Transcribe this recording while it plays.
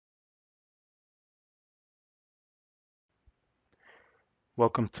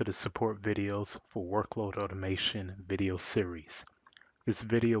Welcome to the support videos for workload automation video series. This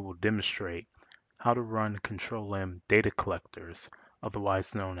video will demonstrate how to run Control-M data collectors,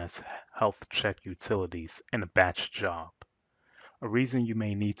 otherwise known as health check utilities, in a batch job. A reason you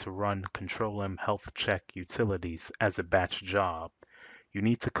may need to run Control-M health check utilities as a batch job, you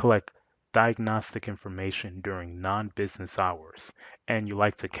need to collect diagnostic information during non-business hours, and you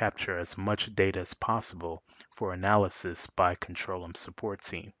like to capture as much data as possible for analysis by Control-M support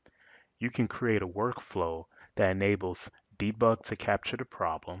team. You can create a workflow that enables debug to capture the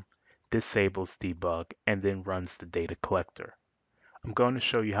problem, disables debug, and then runs the data collector. I'm going to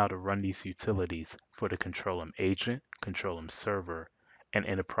show you how to run these utilities for the Control-M agent, Control-M server, and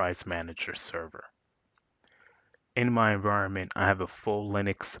Enterprise Manager server. In my environment, I have a full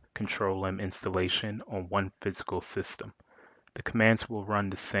Linux Control-M installation on one physical system. The commands will run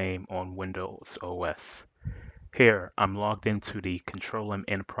the same on Windows OS. Here, I'm logged into the Control-M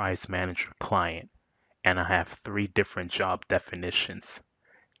Enterprise Manager client, and I have three different job definitions: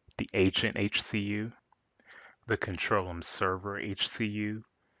 the agent HCU, the Control-M server HCU,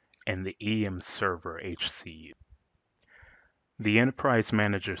 and the EM server HCU. The Enterprise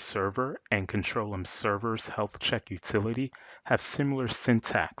Manager server and Control-M server's health check utility have similar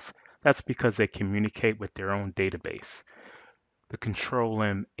syntax. That's because they communicate with their own database. The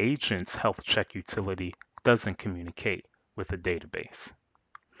Control-M agent's health check utility doesn't communicate with the database.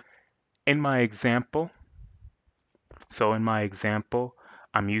 In my example,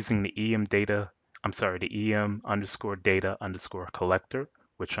 I'm using the EM underscore data underscore collector,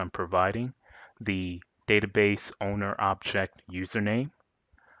 which I'm providing, the database owner object username,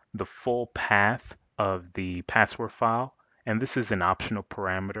 the full path of the password file, and this is an optional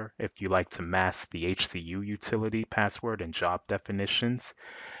parameter if you like to mask the HCU utility password and job definitions,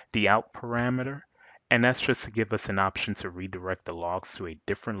 the out parameter, and that's just to give us an option to redirect the logs to a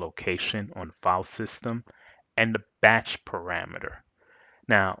different location on the file system, and the batch parameter.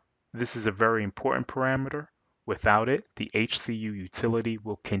 Now, this is a very important parameter. Without it, the HCU utility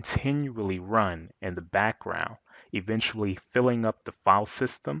will continually run in the background, eventually filling up the file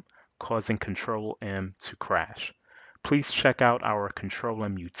system, causing Control-M to crash. Please check out our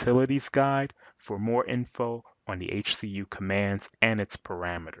Control-M utilities guide for more info on the HCU commands and its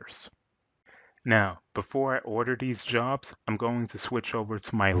parameters. Now, before I order these jobs, I'm going to switch over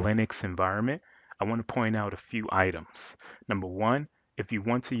to my Linux environment. I want to point out a few items. Number one, if you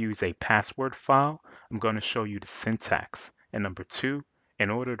want to use a password file, I'm going to show you the syntax. And number two, in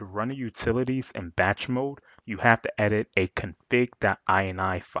order to run the utilities in batch mode, you have to edit a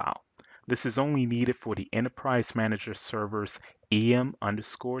config.ini file. This is only needed for the Enterprise Manager server's em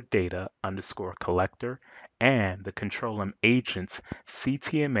underscore data underscore collector and the Control-M agent's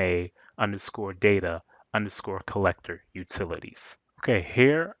CTMA underscore data underscore collector utilities. Okay,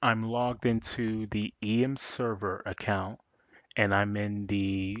 here I'm logged into the EM server account and I'm in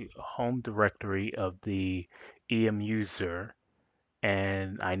the home directory of the EM user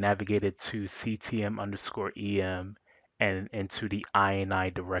and I navigated to CTM underscore EM and into the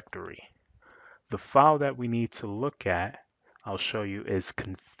INI directory. The file that we need to look at, I'll show you, is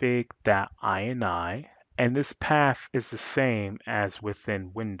config.ini, and this path is the same as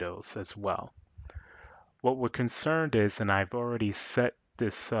within Windows as well. What we're concerned is, and I've already set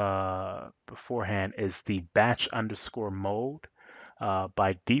this beforehand, is the batch underscore mode.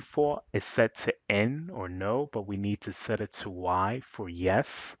 By default, it's set to N or no, but we need to set it to Y for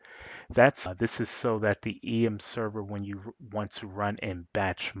yes. This is so that the EM server, when you want to run in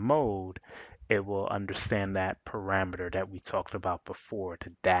batch mode, it will understand that parameter that we talked about before,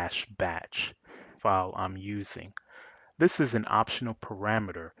 the dash batch file I'm using. This is an optional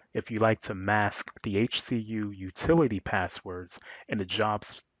parameter if you like to mask the HCU utility passwords in the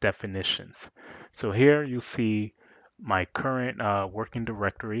job's definitions. So here you'll see my current working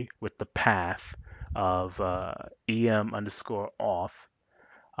directory with the path of em underscore auth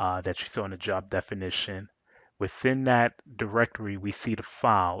that you saw in the job definition. Within that directory, we see the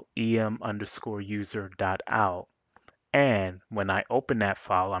file em underscore user dot out. And when I open that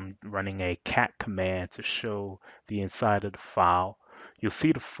file, I'm running a cat command to show the inside of the file. You'll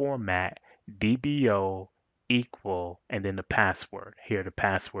see the format dbo equal and then the password. Here the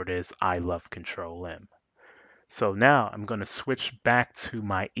password is I love Control-M. So now I'm going to switch back to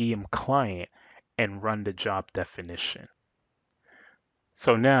my EM client and run the job definition.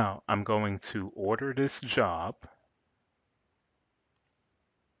 So now I'm going to order this job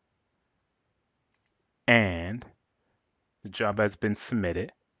and the job has been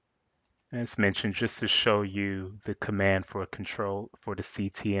submitted. As mentioned, just to show you the command for control for the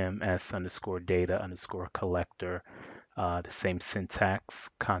CTMS underscore data underscore collector. the same syntax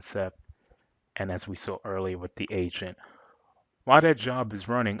concept, and as we saw earlier with the agent. While that job is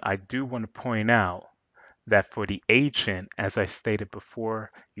running, I do want to point out that for the agent, as I stated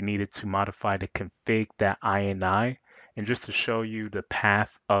before, you needed to modify the config.ini. And just to show you the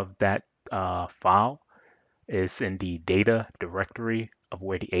path of that file is in the data directory of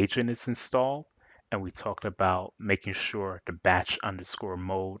where the agent is installed. And we talked about making sure the batch underscore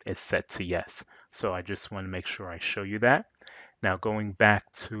mode is set to yes. So I just want to make sure I show you that. Now going back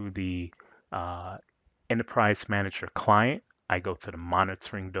to the uh, Enterprise Manager client, I go to the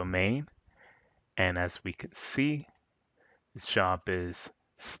monitoring domain. And as we can see, this job is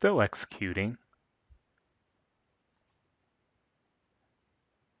still executing.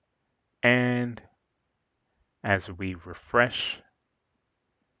 And as we refresh,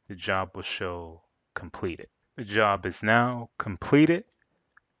 the job will show completed. The job is now completed,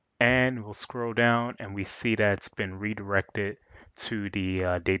 and we'll scroll down and we see that it's been redirected to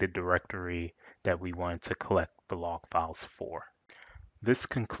the data directory that we wanted to collect the log files for. This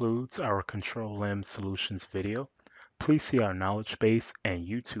concludes our Control M Solutions video. Please see our knowledge base and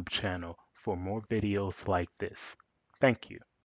YouTube channel for more videos like this. Thank you.